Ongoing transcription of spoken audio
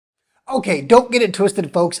Okay, don't get it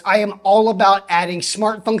twisted, folks. I am all about adding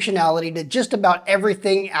smart functionality to just about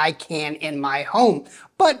everything I can in my home.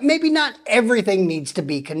 But maybe not everything needs to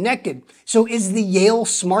be connected. So is the Yale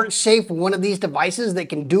Smart Safe one of these devices that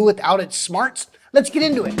can do without its smarts? Let's get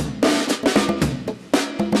into it.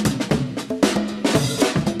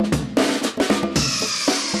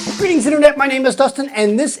 Greetings Internet, my name is Dustin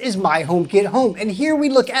and this is myHomeKithome, and here we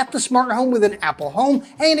look at the smart home with an Apple Home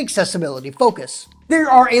and accessibility focus. There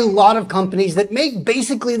are a lot of companies that make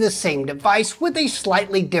basically the same device with a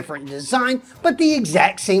slightly different design, but the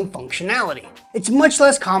exact same functionality. It's much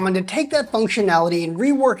less common to take that functionality and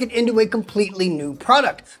rework it into a completely new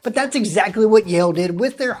product, but that's exactly what Yale did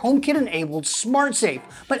with their HomeKit-enabled Smart Safe.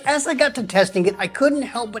 But as I got to testing it, I couldn't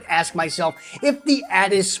help but ask myself if the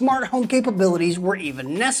added smart home capabilities were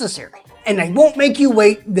even necessary. And I won't make you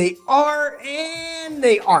wait, they are and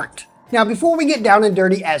they aren't. Now, before we get down and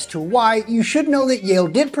dirty as to why, you should know that Yale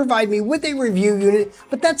did provide me with a review unit,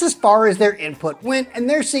 but that's as far as their input went, and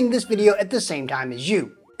they're seeing this video at the same time as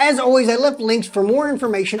you. As always, I left links for more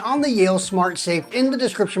information on the Yale Smart Safe in the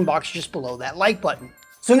description box just below that like button.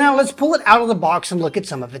 So now let's pull it out of the box and look at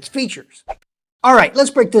some of its features. Alright, let's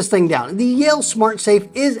break this thing down. The Yale Smart Safe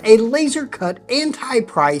is a laser-cut,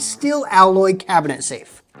 anti-pry steel alloy cabinet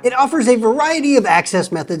safe. It offers a variety of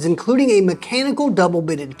access methods, including a mechanical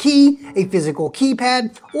double-bitted key, a physical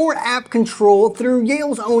keypad, or app control through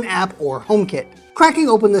Yale's own app or HomeKit. Cracking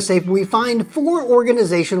open the safe, we find 4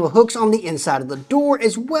 organizational hooks on the inside of the door,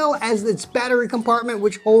 as well as its battery compartment,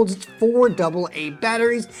 which holds its 4 AA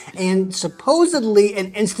batteries and supposedly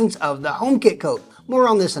an instance of the HomeKit code. More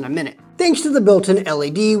on this in a minute. Thanks to the built-in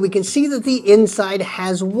LED, we can see that the inside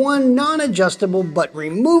has one non-adjustable but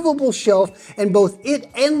removable shelf, and both it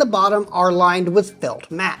and the bottom are lined with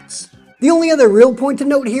felt mats. The only other real point to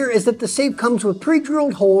note here is that the safe comes with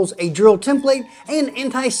pre-drilled holes, a drill template, and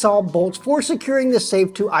anti-saw bolts for securing the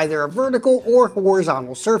safe to either a vertical or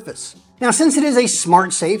horizontal surface. Now, since it is a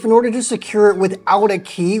smart safe, in order to secure it without a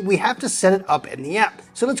key, we have to set it up in the app.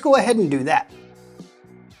 So let's go ahead and do that.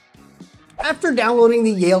 After downloading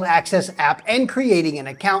the Yale Access app and creating an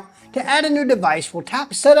account, to add a new device, we'll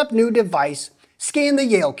tap Set Up New Device, scan the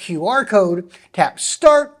Yale QR code, tap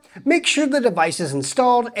Start, make sure the device is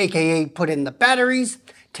installed, aka put in the batteries,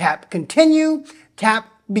 tap Continue, tap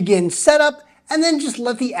Begin Setup, and then just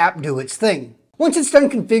let the app do its thing. Once it's done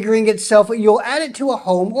configuring itself, you'll add it to a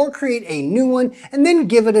home or create a new one, and then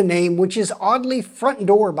give it a name, which is oddly Front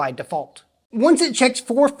Door by default. Once it checks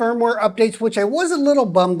for firmware updates, which I was a little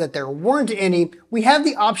bummed that there weren't any, we have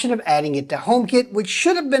the option of adding it to HomeKit, which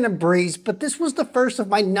should have been a breeze, but this was the first of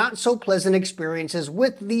my not so pleasant experiences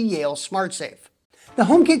with the Yale Smart Safe. The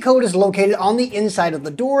HomeKit code is located on the inside of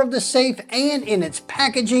the door of the safe and in its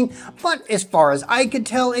packaging, but as far as I could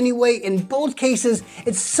tell anyway, in both cases,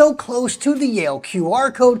 it's so close to the Yale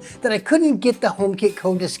QR code that I couldn't get the HomeKit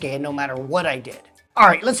code to scan no matter what I did.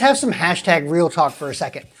 Alright, let's have some hashtag real talk for a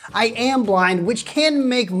second. I am blind, which can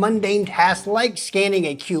make mundane tasks like scanning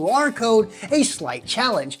a QR code a slight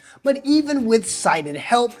challenge. But even with sighted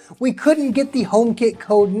help, we couldn't get the HomeKit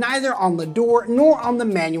code neither on the door nor on the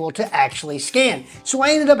manual to actually scan. So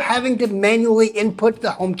I ended up having to manually input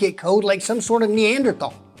the HomeKit code like some sort of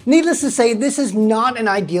Neanderthal. Needless to say, this is not an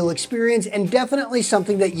ideal experience and definitely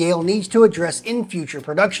something that Yale needs to address in future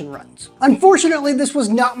production runs. Unfortunately, this was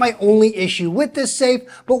not my only issue with this safe,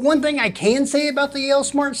 but one thing I can say about the Yale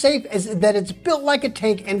Smart Safe is that it's built like a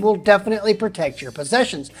tank and will definitely protect your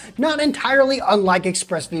possessions, not entirely unlike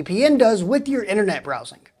ExpressVPN does with your internet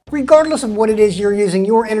browsing. Regardless of what it is you're using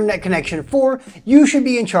your internet connection for, you should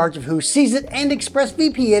be in charge of who sees it, and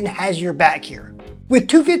ExpressVPN has your back here. With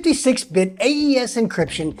 256-bit AES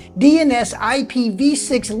encryption, DNS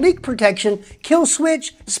IPv6 leak protection, kill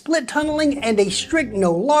switch, split tunneling, and a strict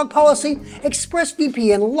no-log policy,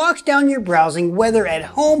 ExpressVPN locks down your browsing whether at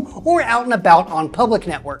home or out and about on public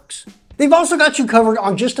networks. They've also got you covered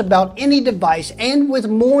on just about any device, and with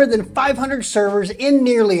more than 500 servers in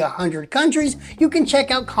nearly 100 countries, you can check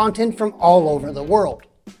out content from all over the world.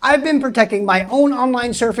 I've been protecting my own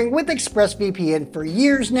online surfing with ExpressVPN for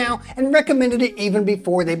years now and recommended it even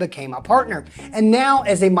before they became a partner. And now,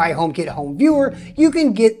 as a myHomeKithome viewer, you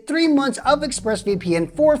can get 3 months of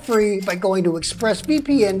ExpressVPN for free by going to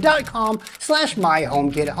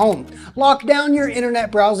expressvpn.com/myHomeKithome. Lock down your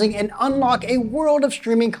internet browsing and unlock a world of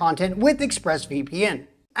streaming content with ExpressVPN.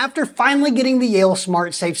 After finally getting the Yale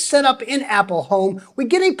Smart Safe set up in Apple Home, we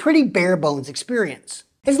get a pretty bare bones experience.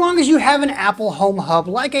 As long as you have an Apple Home Hub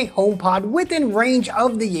like a HomePod within range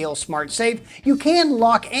of the Yale Smart Safe, you can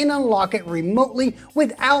lock and unlock it remotely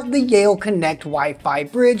without the Yale Connect Wi-Fi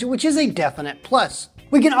bridge, which is a definite plus.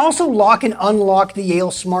 We can also lock and unlock the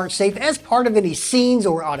Yale Smart Safe as part of any scenes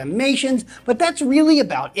or automations, but that's really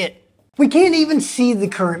about it. We can't even see the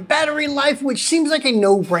current battery life, which seems like a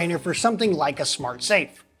no-brainer for something like a Smart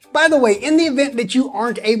Safe. By the way, in the event that you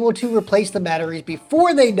aren't able to replace the batteries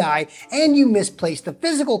before they die and you misplace the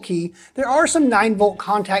physical key, there are some 9-volt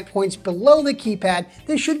contact points below the keypad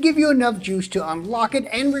that should give you enough juice to unlock it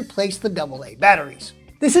and replace the AA batteries.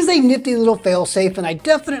 This is a nifty little failsafe and I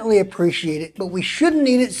definitely appreciate it, but we shouldn't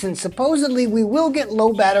need it since supposedly we will get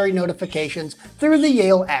low battery notifications through the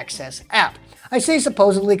Yale Access app. I say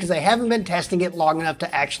supposedly because I haven't been testing it long enough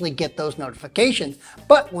to actually get those notifications,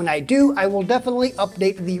 but when I do, I will definitely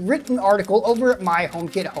update the written article over at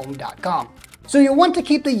myHomeKithome.com. So you'll want to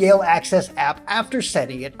keep the Yale Access app after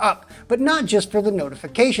setting it up, but not just for the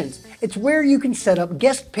notifications. It's where you can set up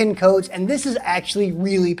guest PIN codes, and this is actually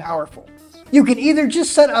really powerful. You can either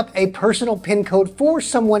just set up a personal PIN code for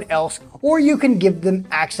someone else, or you can give them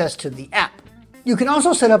access to the app. You can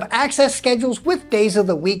also set up access schedules with days of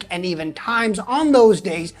the week and even times on those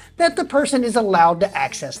days that the person is allowed to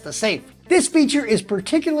access the safe. This feature is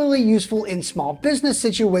particularly useful in small business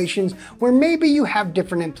situations where maybe you have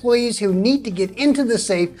different employees who need to get into the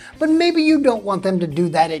safe, but maybe you don't want them to do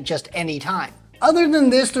that at just any time. Other than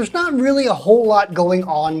this, there's not really a whole lot going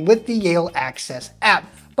on with the Yale Access app.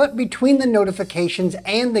 But between the notifications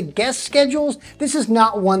and the guest schedules, this is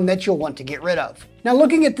not one that you'll want to get rid of. Now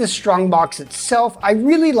looking at this strongbox itself, I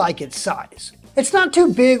really like its size. It's not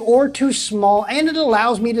too big or too small, and it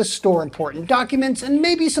allows me to store important documents and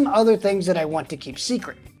maybe some other things that I want to keep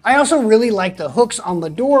secret. I also really like the hooks on the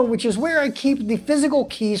door, which is where I keep the physical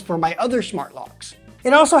keys for my other smart locks.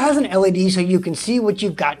 It also has an LED so you can see what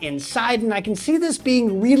you've got inside, and I can see this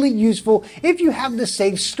being really useful if you have the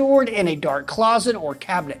safe stored in a dark closet or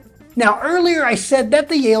cabinet. Now earlier I said that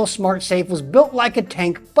the Yale Smart Safe was built like a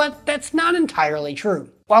tank, but that's not entirely true.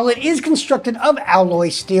 While it is constructed of alloy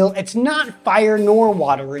steel, it's not fire nor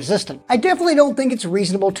water resistant. I definitely don't think it's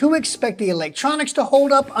reasonable to expect the electronics to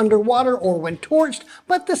hold up underwater or when torched,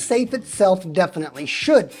 but the safe itself definitely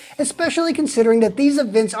should, especially considering that these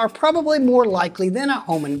events are probably more likely than a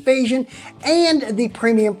home invasion and the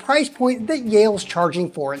premium price point that Yale's charging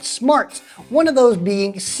for its smarts, one of those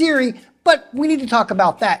being Siri. But we need to talk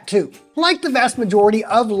about that too. Like the vast majority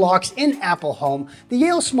of locks in Apple Home, the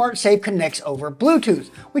Yale Smart Safe connects over Bluetooth,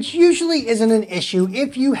 which usually isn't an issue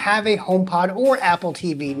if you have a HomePod or Apple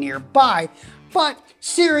TV nearby, but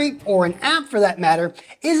Siri, or an app for that matter,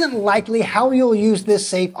 isn't likely how you'll use this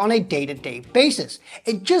safe on a day-to-day basis.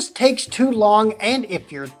 It just takes too long, and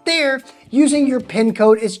if you're there, using your PIN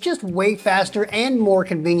code is just way faster and more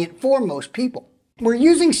convenient for most people. Where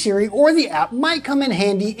using Siri or the app might come in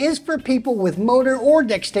handy is for people with motor or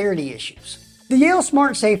dexterity issues. The Yale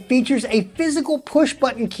Smart Safe features a physical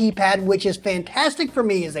push-button keypad, which is fantastic for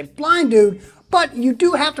me as a blind dude, but you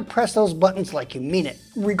do have to press those buttons like you mean it.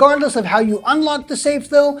 Regardless of how you unlock the safe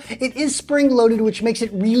though, it is spring-loaded, which makes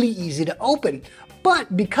it really easy to open.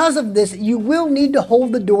 But because of this, you will need to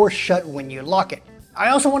hold the door shut when you lock it. I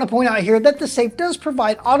also want to point out here that the safe does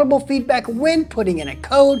provide audible feedback when putting in a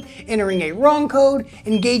code, entering a wrong code,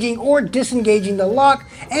 engaging or disengaging the lock,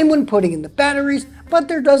 and when putting in the batteries, but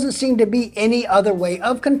there doesn't seem to be any other way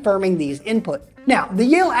of confirming these input. Now, the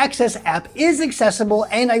Yale Access app is accessible,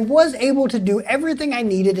 and I was able to do everything I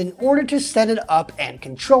needed in order to set it up and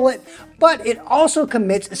control it, but it also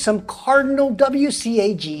commits some cardinal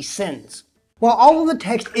WCAG sins. While all of the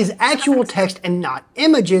text is actual text and not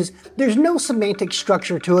images, there's no semantic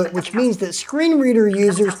structure to it, which means that screen reader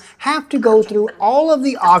users have to go through all of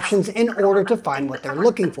the options in order to find what they're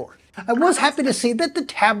looking for. I was happy to see that the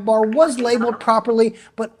tab bar was labeled properly,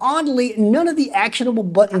 but oddly, none of the actionable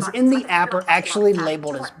buttons in the app are actually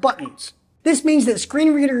labeled as buttons. This means that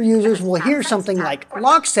screen reader users will hear something like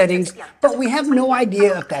lock settings, but we have no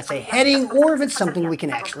idea if that's a heading or if it's something we can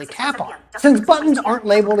actually tap on. Since buttons aren't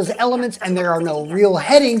labeled as elements and there are no real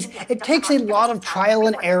headings, it takes a lot of trial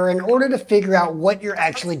and error in order to figure out what you're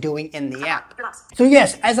actually doing in the app. So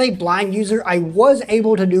yes, as a blind user, I was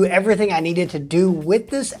able to do everything I needed to do with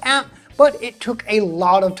this app, but it took a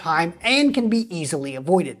lot of time and can be easily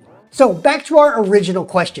avoided. So back to our original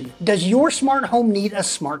question, does your smart home need a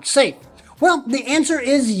smart safe? Well, the answer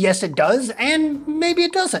is yes it does, and maybe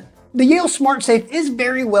it doesn't. The Yale Smart Safe is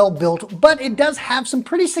very well built, but it does have some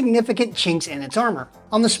pretty significant chinks in its armor.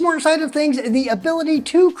 On the smart side of things, the ability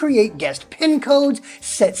to create guest PIN codes,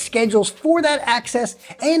 set schedules for that access,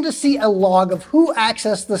 and to see a log of who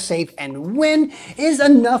accessed the safe and when is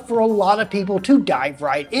enough for a lot of people to dive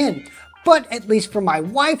right in. But at least for my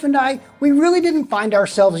wife and I, we really didn't find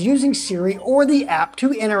ourselves using Siri or the app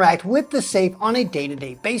to interact with the safe on a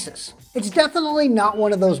day-to-day basis. It's definitely not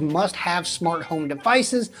one of those must-have smart home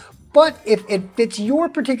devices, but if it fits your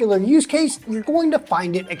particular use case, you're going to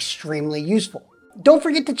find it extremely useful. Don't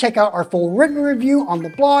forget to check out our full written review on the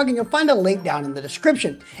blog, and you'll find a link down in the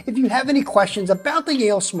description. If you have any questions about the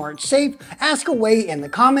Yale Smart Safe, ask away in the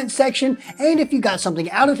comments section, and if you got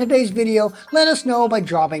something out of today's video, let us know by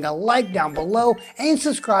dropping a like down below, and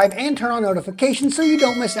subscribe and turn on notifications so you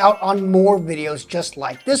don't miss out on more videos just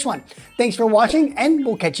like this one. Thanks for watching, and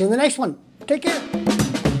we'll catch you in the next one. Take care.